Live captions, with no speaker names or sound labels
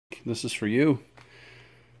this is for you.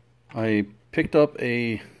 I picked up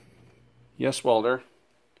a Welder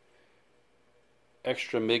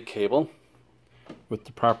extra MIG cable with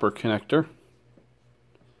the proper connector.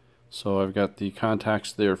 So I've got the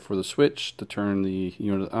contacts there for the switch to turn the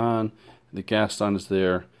unit on, the gas line is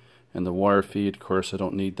there, and the wire feed. Of course, I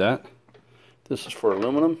don't need that. This is for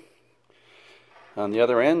aluminum. On the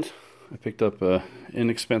other end, I picked up a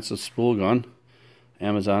inexpensive spool gun.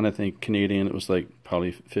 Amazon, I think Canadian, it was like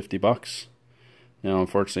probably 50 bucks. Now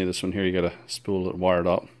unfortunately this one here, you gotta spool it wired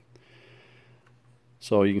up.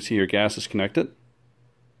 So you can see your gas is connected,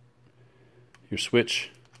 your switch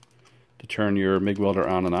to turn your MIG welder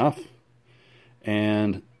on and off,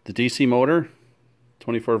 and the DC motor,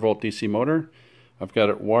 24 volt DC motor, I've got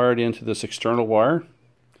it wired into this external wire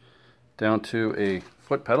down to a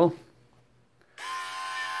foot pedal.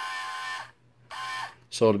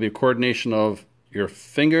 So it'll be a coordination of your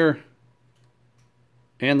finger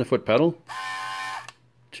and the foot pedal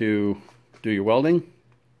to do your welding.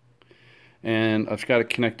 And I've got it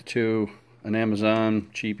connected to an Amazon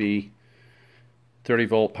cheapy 30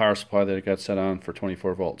 volt power supply that I got set on for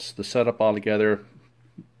 24 volts. The setup altogether,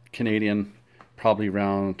 Canadian, probably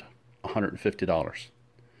around $150.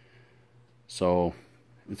 So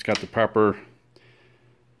it's got the proper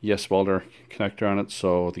Welder connector on it,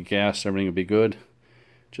 so the gas, everything will be good.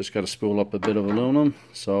 Just got to spool up a bit of aluminum.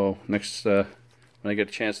 So next, when I get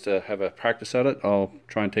a chance to have a practice at it, I'll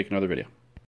try and take another video.